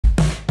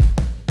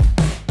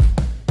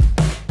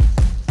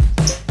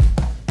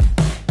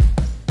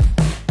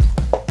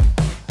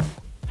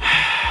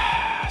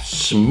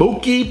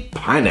smoky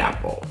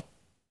pineapple.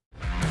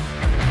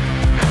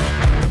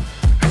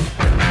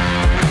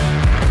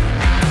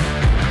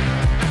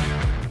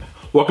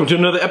 Welcome to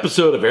another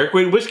episode of Erik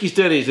Wait Whiskey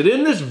Studies, and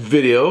in this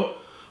video,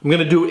 I'm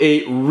going to do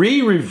a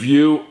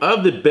re-review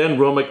of the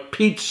Benromach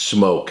Peat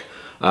Smoke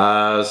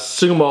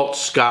single malt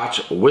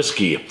Scotch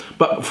whiskey.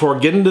 But before I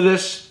get into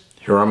this,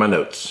 here are my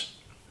notes.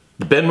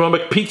 The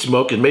Benromach Peat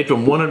Smoke is made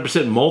from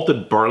 100%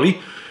 malted barley,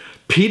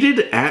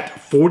 peated at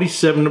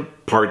 47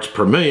 parts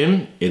per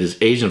million. It is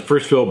aged in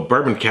first fill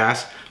bourbon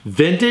cask,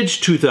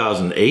 vintage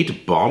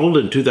 2008, bottled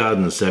in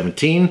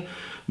 2017.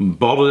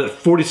 Bottled at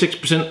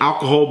 46%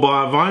 alcohol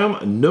by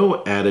volume,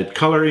 no added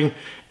coloring,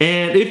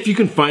 and if you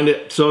can find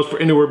it, sells for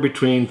anywhere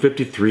between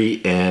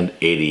 $53 and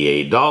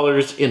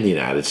 $88 in the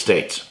United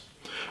States.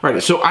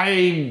 Alright, so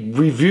I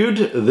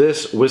reviewed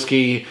this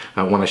whiskey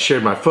when I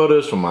shared my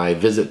photos from my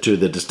visit to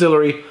the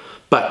distillery,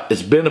 but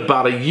it's been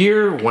about a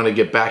year. I want to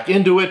get back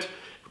into it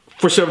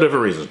for several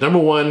different reasons. Number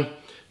one,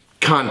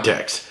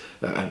 context.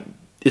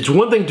 It's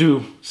one thing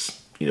to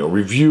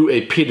review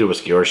a peated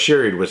whiskey or a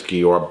sherried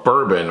whiskey or a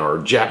bourbon or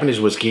Japanese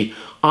whiskey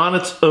on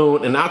its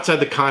own and outside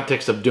the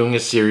context of doing a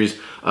series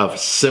of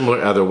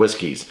similar other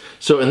whiskeys.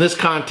 So in this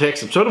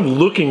context, I'm sort of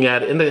looking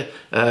at it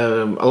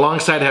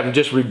alongside having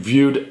just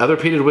reviewed other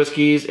peated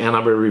whiskeys, and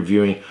I'll be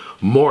reviewing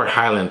more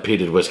Highland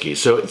peated whiskeys.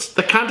 So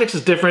the context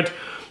is different.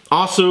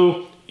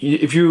 Also,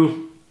 if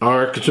you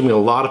are consuming a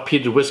lot of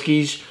peated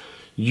whiskeys,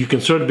 you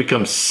can sort of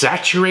become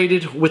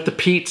saturated with the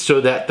peat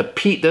so that the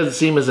peat doesn't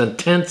seem as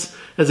intense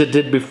as it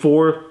did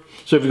before.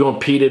 So if you're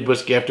going peated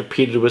whiskey after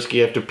peated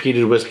whiskey after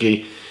peated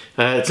whiskey,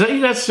 it's not you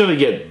necessarily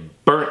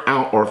get burnt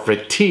out or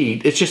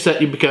fatigued. It's just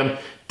that you become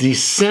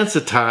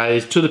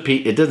desensitized to the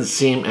peat. It doesn't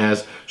seem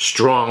as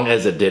strong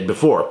as it did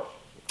before.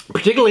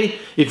 Particularly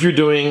if you're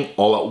doing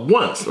all at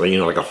once, or,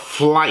 like a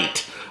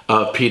flight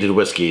of peated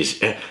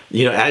whiskeys.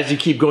 As you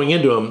keep going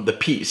into them, the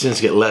peat seems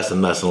to get less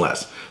and less and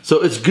less.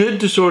 So it's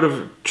good to sort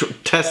of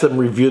test them,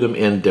 review them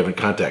in different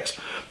contexts.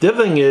 The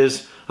other thing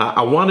is,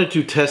 I wanted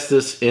to test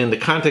this in the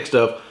context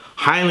of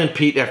Highland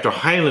peat after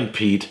Highland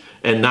peat,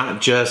 and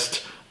not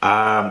just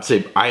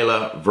say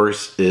Islay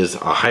versus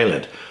a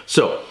Highland.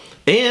 So,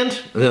 and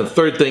then the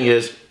third thing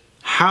is,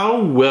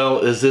 how well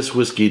is this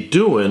whiskey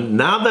doing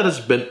now that it's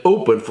been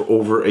open for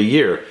over a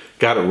year?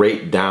 Got it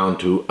right down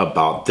to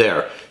about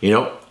there.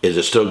 Is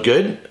it still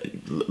good?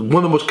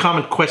 One of the most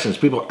common questions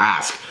people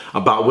ask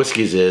about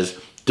whiskeys is,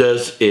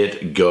 does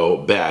it go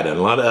bad? And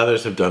a lot of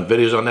others have done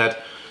videos on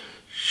that.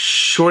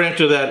 Short answer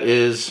to that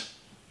is,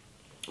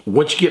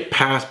 once you get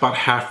past about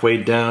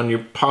halfway down, you're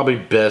probably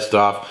best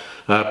off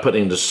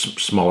putting into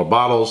smaller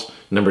bottles.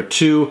 Number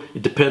two,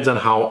 it depends on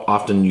how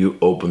often you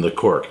open the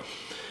cork.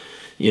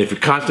 If you're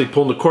constantly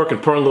pulling the cork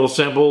and pouring little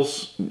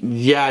samples,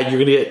 yeah, you're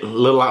gonna get a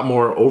lot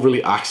more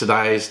overly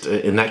oxidized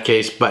in that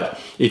case. But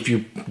if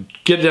you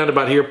get it down to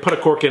about here, put a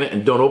cork in it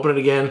and don't open it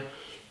again,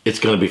 it's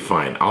gonna be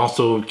fine.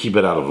 Also, keep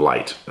it out of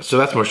light. So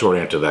that's my short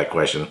answer to that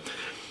question.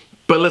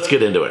 But let's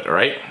get into it, all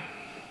right?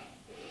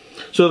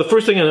 So the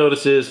first thing I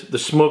notice is the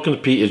smoke in the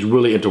peat is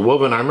really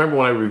interwoven. I remember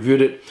when I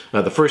reviewed it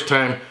the first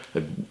time,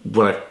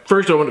 when I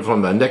first opened it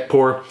from the neck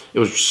pour, it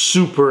was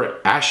super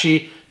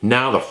ashy.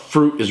 Now the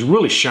fruit is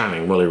really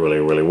shining really, really,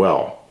 really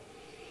well.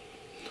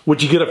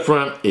 What you get up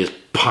front is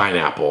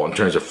pineapple in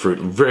terms of fruit.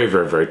 Very,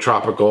 very, very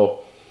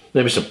tropical.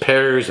 Maybe some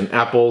pears and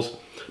apples.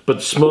 But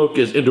the smoke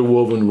is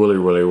interwoven really,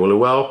 really, really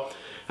well.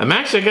 And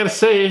actually, I gotta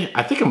say,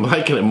 I think I'm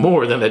liking it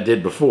more than I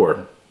did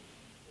before.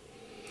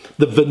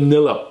 The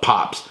vanilla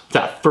pops.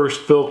 That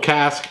first fill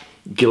cask,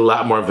 get a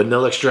lot more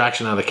vanilla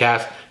extraction out of the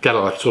cask.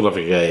 Got sort of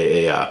like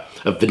a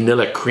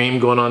vanilla cream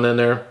going on in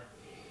there.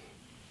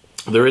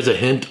 There is a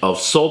hint of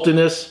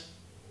saltiness.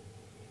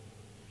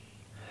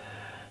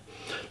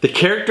 The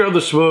character of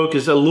the smoke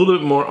is a little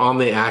bit more on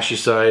the ashy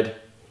side.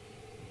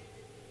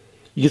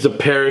 You get some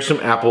pears, some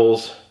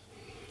apples,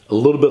 a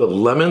little bit of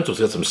lemon, so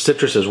it's got some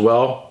citrus as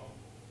well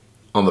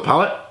on the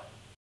palate.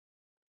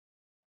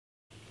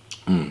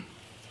 It's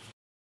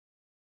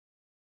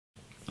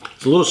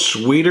a little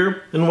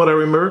sweeter than what I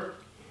remember.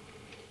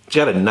 It's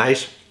got a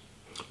nice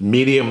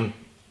medium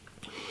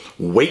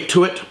weight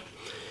to it.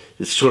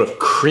 It's sort of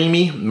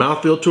creamy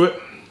mouthfeel to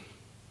it.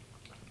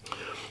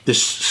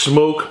 This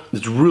smoke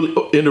is really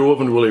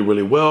interwoven really,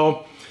 really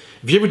well.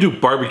 If you ever do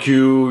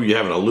barbecue, you're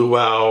having a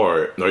luau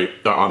or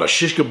on a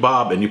shish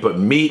kebab, and you put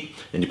meat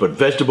and you put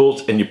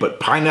vegetables and you put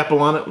pineapple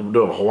on it,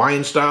 do a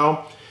Hawaiian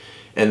style,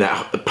 and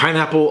that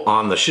pineapple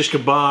on the shish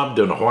kebab,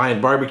 doing a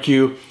Hawaiian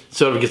barbecue,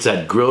 sort of gets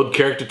that grilled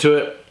character to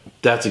it.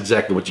 That's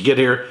exactly what you get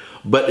here.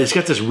 But it's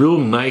got this real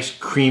nice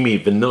creamy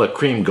vanilla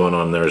cream going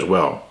on there as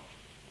well.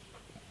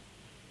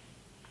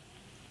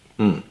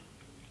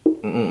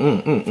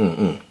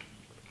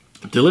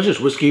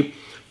 Delicious whiskey,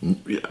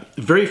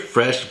 very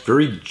fresh,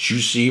 very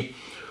juicy.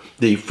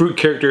 The fruit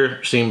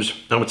character seems,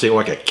 I would say,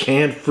 like a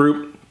canned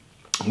fruit,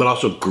 but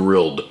also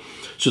grilled.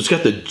 So it's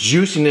got the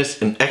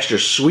juiciness and extra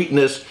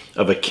sweetness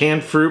of a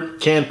canned fruit,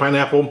 canned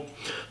pineapple,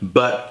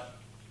 but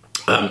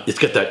it's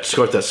got that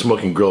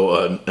smoke and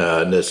grill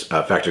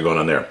factor going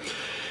on there.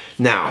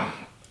 Now,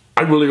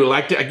 I really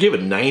liked it. I gave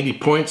it 90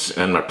 points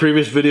in my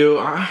previous video.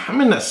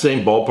 I'm in that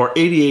same ballpark,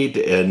 88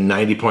 and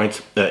 90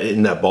 points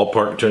in that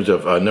ballpark in terms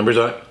of numbers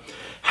on it.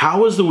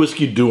 How is the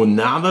whiskey doing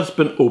now that it's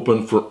been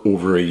open for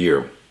over a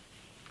year?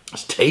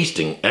 It's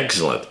tasting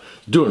excellent.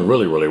 Doing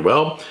really, really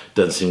well.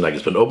 Doesn't seem like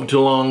it's been open too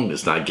long.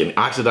 It's not getting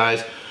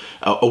oxidized.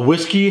 A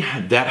whiskey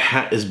that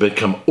has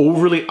become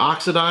overly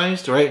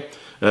oxidized, right?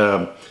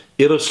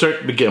 It'll start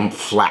to become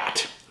flat.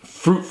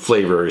 Fruit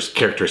flavors,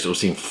 characteristics will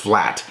seem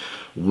flat.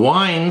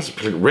 Wines,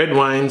 particularly red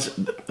wines,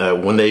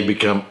 when they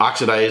become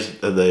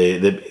oxidized,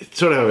 they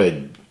sort of have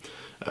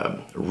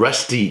a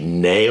rusty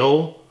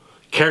nail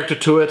character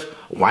to it.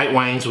 White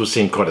wines will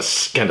seem kind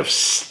of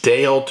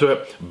stale to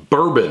it.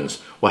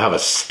 Bourbons will have a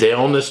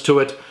staleness to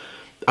it.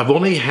 I've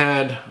only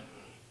had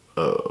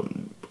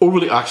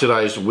overly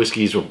oxidized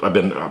whiskeys. I've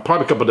been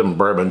probably a couple of different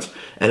bourbons,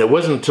 and it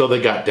wasn't until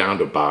they got down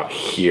to about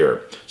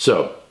here.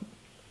 So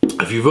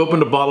if you've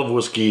opened a bottle of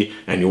whiskey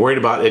and you're worried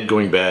about it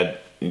going bad,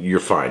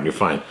 you're fine, you're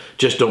fine.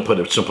 Just don't put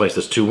it someplace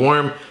that's too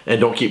warm, and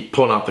don't keep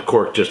pulling out the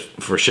cork just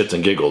for shits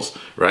and giggles,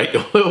 right?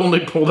 You'll only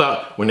pull it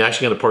out when you're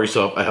actually gonna pour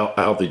yourself a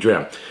healthy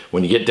dram.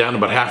 When you get down to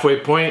about halfway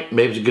point,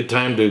 maybe it's a good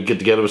time to get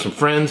together with some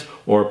friends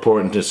or pour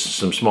it into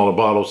some smaller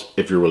bottles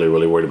if you're really,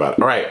 really worried about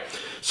it. All right,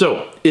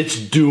 so it's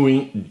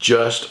doing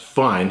just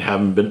fine,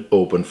 having been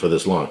open for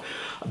this long.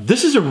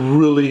 This is a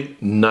really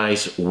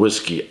nice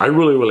whiskey. I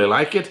really, really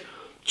like it.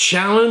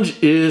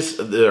 Challenge is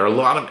there are a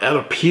lot of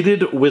other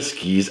peated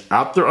whiskeys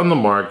out there on the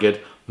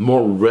market,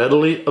 more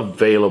readily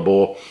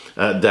available,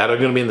 that are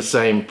going to be in the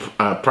same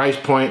price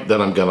point that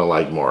I'm going to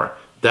like more.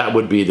 That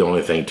would be the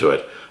only thing to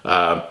it.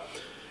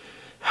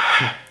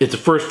 It's a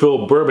first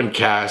fill bourbon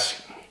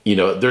cask. You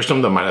know, there's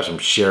some that might have some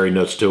sherry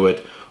notes to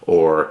it,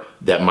 or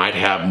that might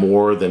have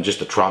more than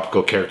just a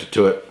tropical character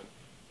to it.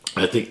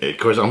 I think, of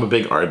course, I'm a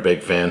big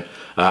Ardbeg fan.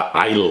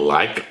 I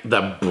like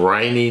the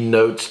briny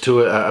notes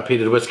to a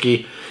peated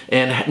whiskey.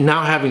 And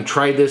now having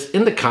tried this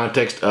in the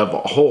context of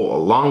a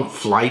long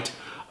flight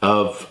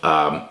of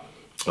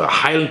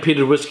Highland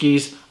peated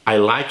whiskeys, I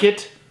like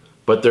it,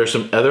 but there's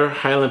some other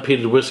Highland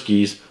peated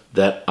whiskeys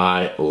that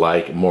I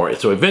like more.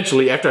 So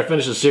eventually, after I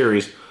finish the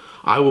series,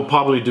 I will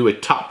probably do a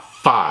top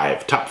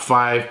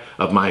five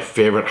of my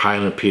favorite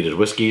Highland peated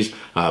whiskeys,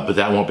 but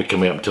that won't be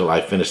coming up until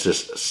I finish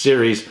this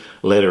series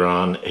later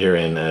on here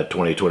in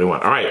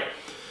 2021. All right,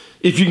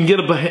 if you can get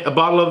a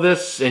bottle of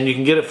this and you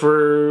can get it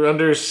for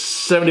under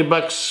 70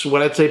 bucks,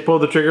 would I say pull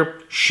the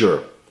trigger?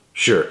 Sure.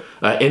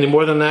 Any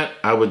more than that,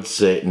 I would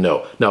say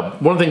no. Now,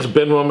 one of the things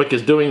Benromach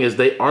is doing is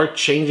they are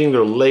changing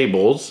their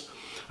labels.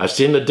 I've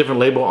seen the different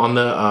label on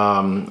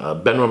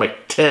the Benromach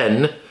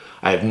 10.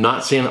 I have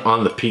not seen it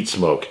on the peat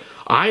smoke.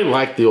 I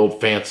like the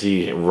old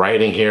fancy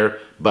writing here,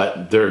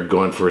 but they're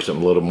going for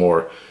something a little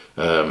more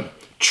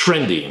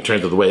trendy in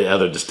terms of the way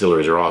other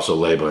distilleries are also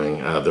labeling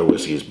their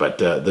whiskeys. But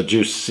the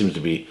juice seems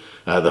to be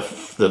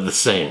the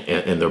same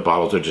in their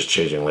bottles. They're just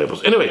changing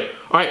labels. Anyway,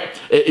 all right.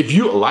 If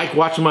you like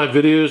watching my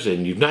videos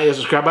and you've not yet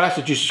subscribed, I ask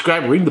that you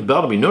subscribe, ring the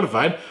bell to be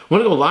notified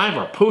when I go live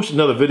or post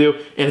another video.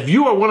 And if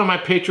you are one of my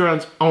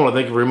Patreons, I want to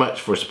thank you very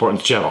much for supporting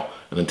the channel.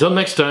 And until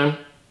next time,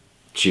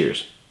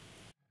 cheers.